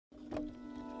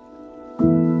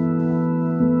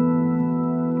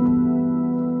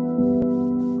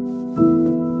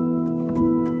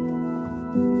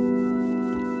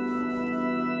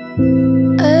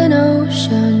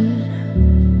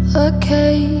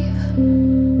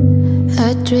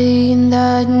A dream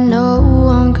that no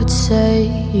one could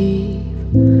save,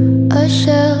 a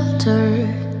shelter,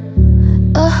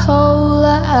 a whole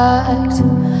act,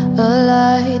 a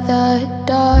light that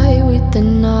died with the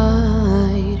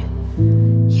night.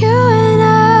 You and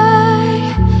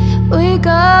I, we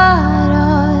got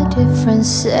our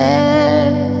differences,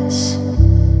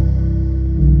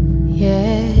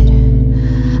 yet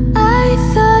I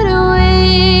thought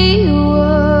we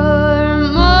were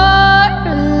more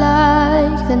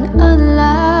alike than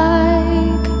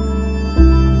unlike.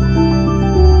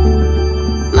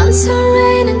 Months of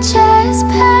rain and chest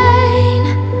pain,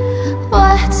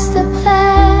 what's the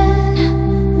plan?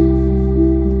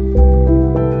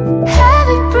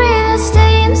 Heavy breathe and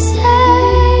stay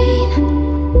insane.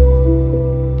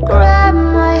 Grab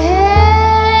my hand.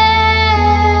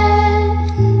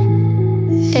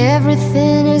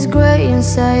 Everything is grey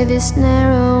inside this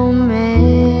narrow maze.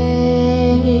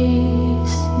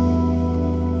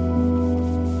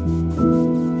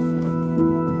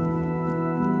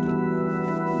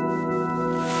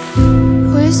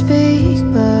 We speak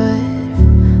but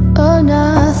oh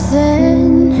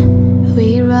nothing.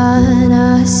 We run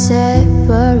our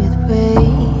separate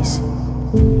ways.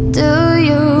 Do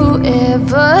you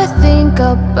ever think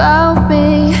about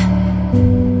me?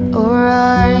 Or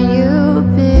are you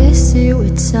busy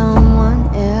with someone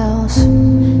else?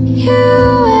 You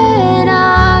and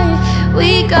I,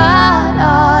 we got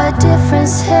our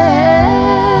differences,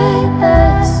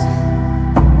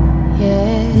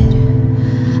 yet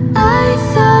I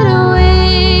thought we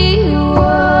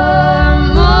were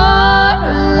more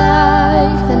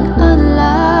alike than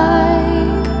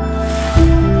unlike.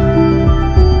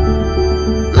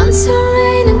 Months of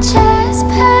rain and chest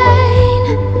pain,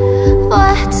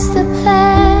 what's the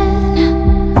plan?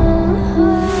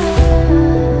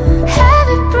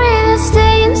 Heavy breathe and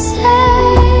stay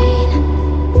insane.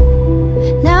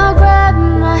 Now grab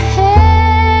my hand.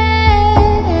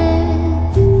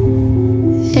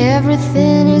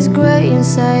 Everything is grey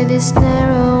inside this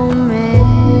narrow maze.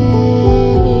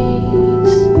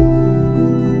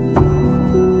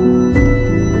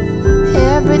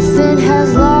 Everything has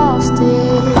lost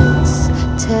its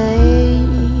taste.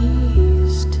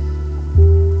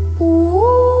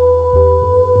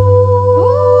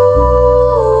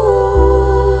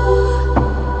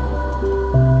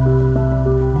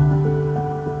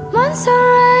 Months of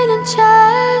rain and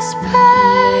chest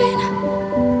pain.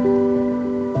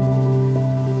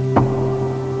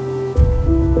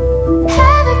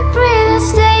 Heavy breathe and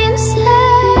stay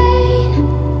insane.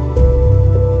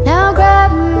 Now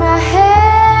grab my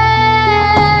hand.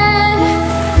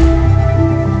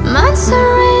 Months of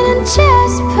rain and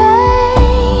chest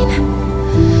pain.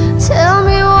 Tell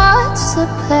me what's the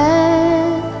plan?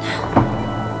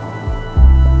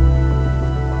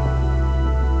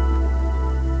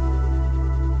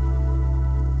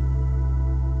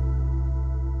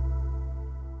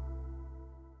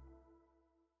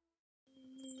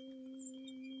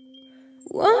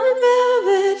 One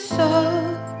velvet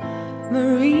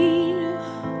submarine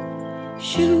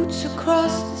shoots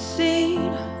across the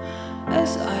scene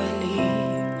as I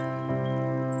leave.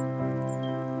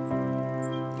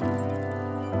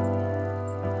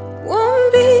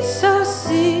 One piece of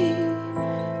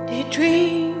city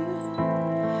dream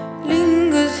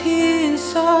lingers here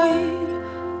inside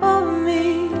of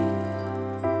me.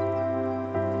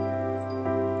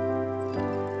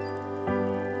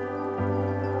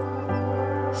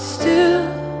 Still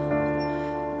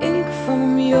ink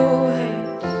from your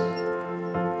hands,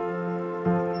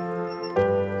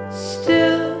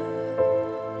 still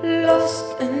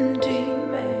lost in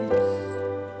demons.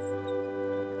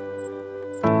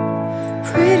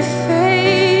 Pretty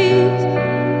face,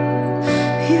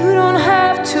 you don't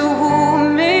have to hold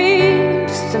me,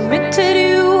 just admit that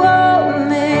you owe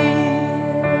me.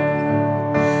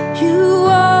 You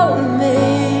owe me.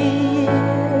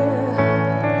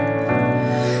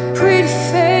 Pretty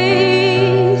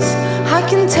face, I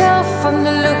can tell from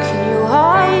the look in your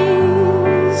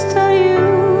eyes that you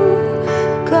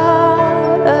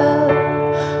got a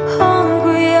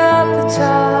hungry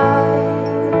appetite.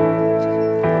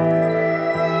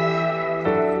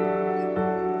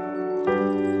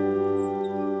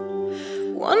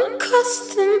 One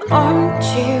custom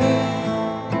armchair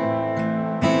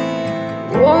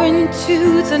worn to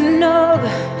the nub,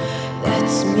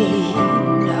 that's me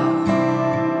now.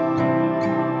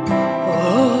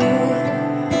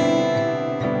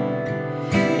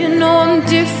 You know I'm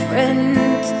different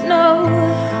now.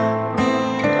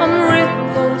 I'm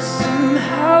rippled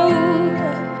somehow.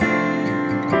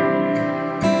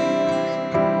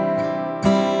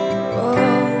 Oh.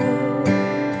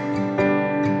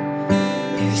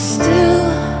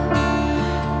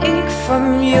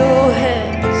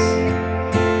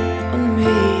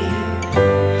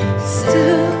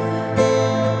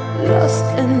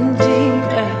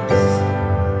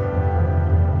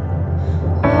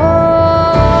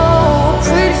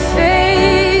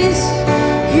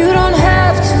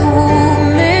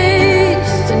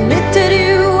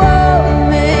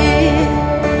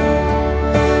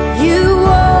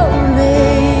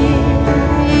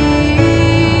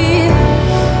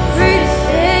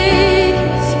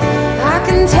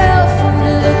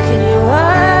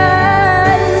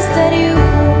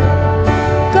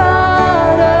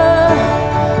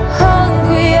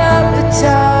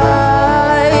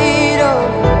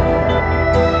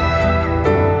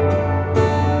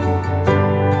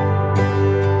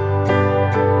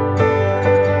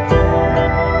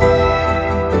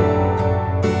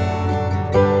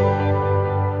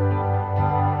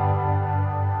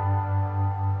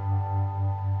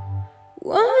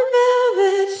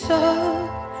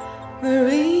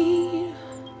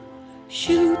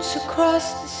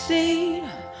 scene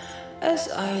as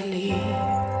I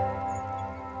leave.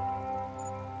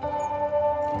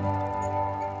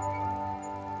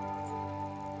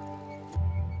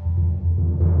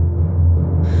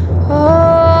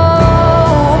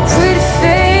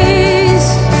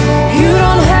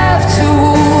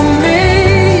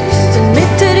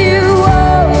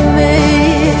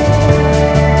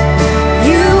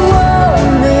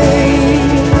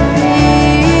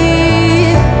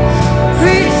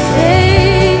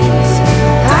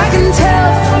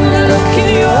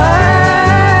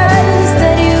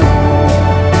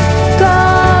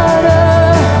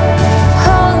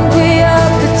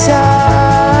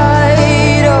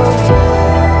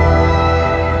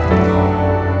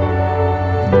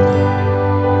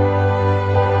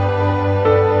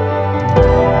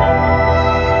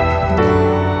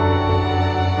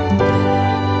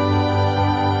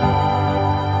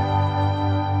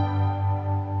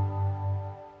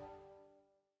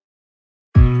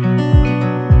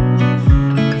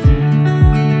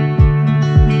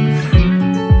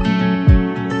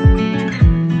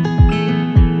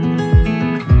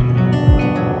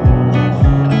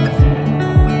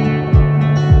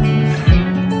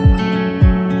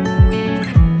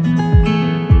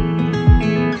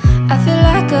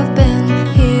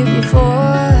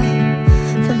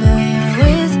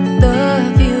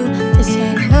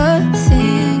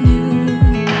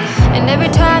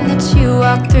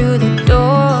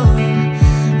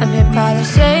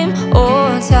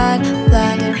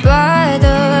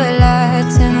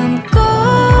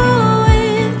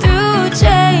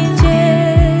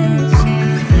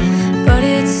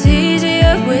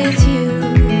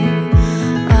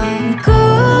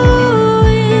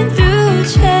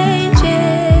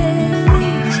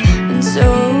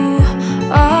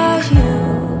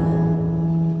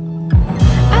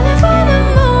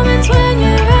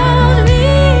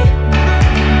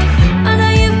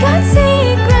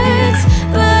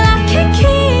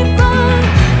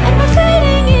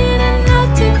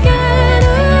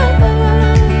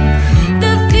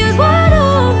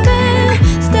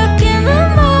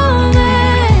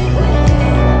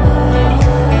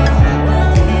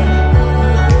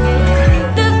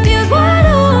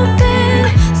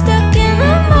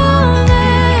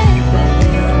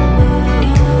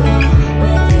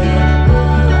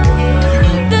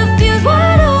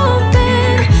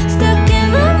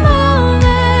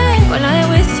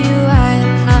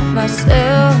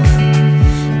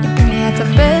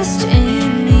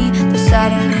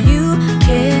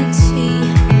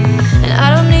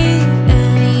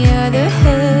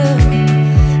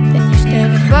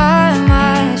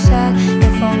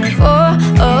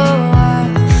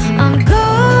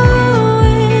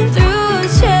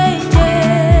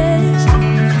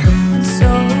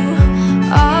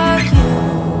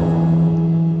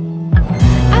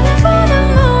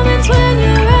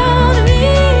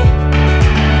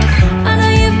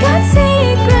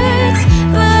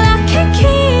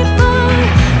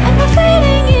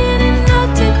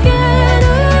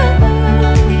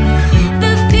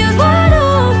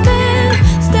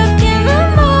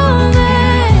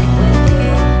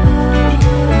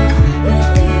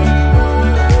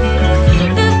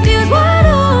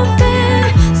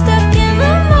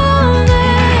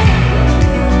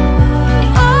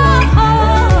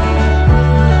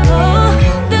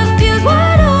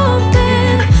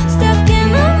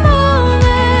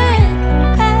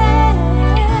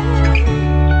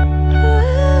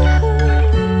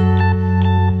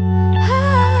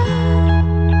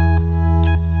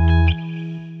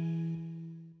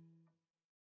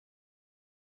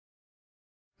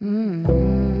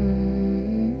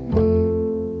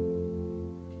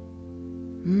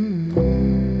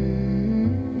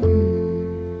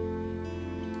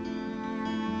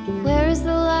 Where is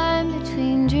the line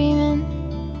between dreaming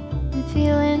and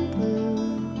feeling blue?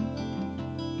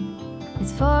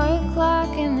 It's 4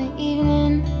 o'clock in the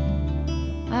evening,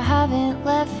 I haven't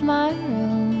left my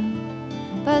room.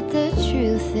 But the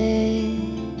truth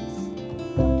is,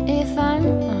 if I'm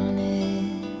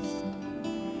honest,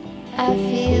 I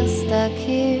feel stuck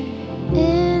here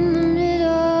in the middle.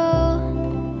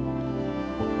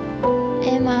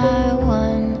 Am I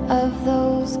one of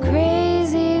those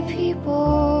crazy people?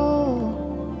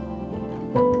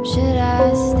 Should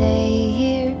I stay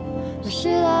here or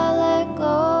should I let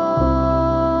go?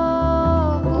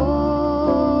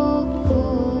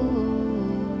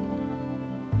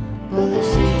 Pull the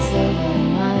sheets over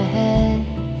my head,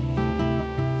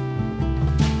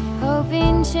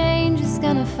 hoping change is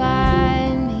gonna find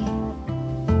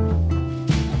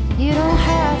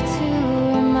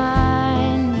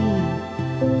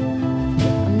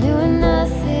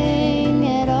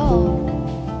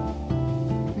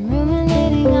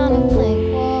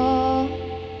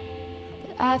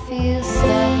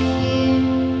stuck here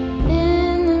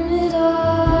in the middle.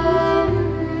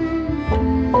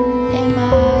 Am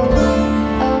I one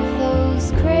of those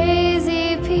crazy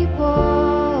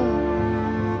people?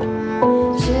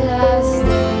 Should I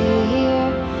stay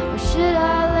here or should I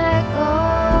let go?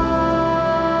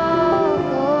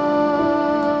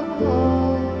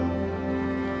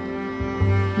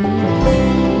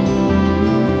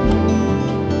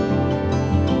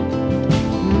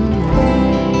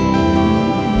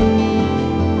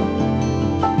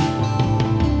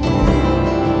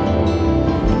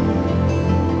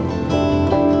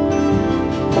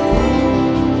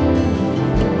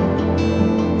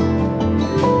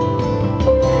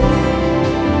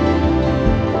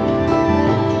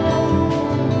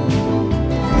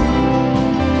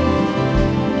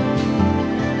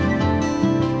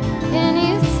 Can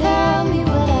you tell me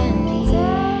what I need?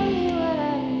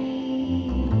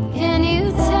 Can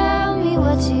you tell me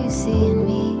what you see in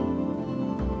me?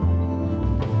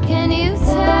 Can you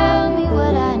tell me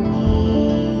what I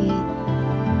need?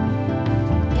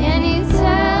 Can you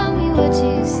tell me what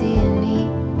you see in me?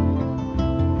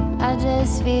 I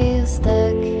just feel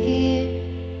stuck here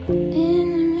in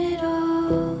the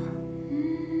middle.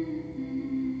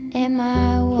 Am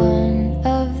I one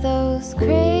of those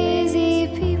crazy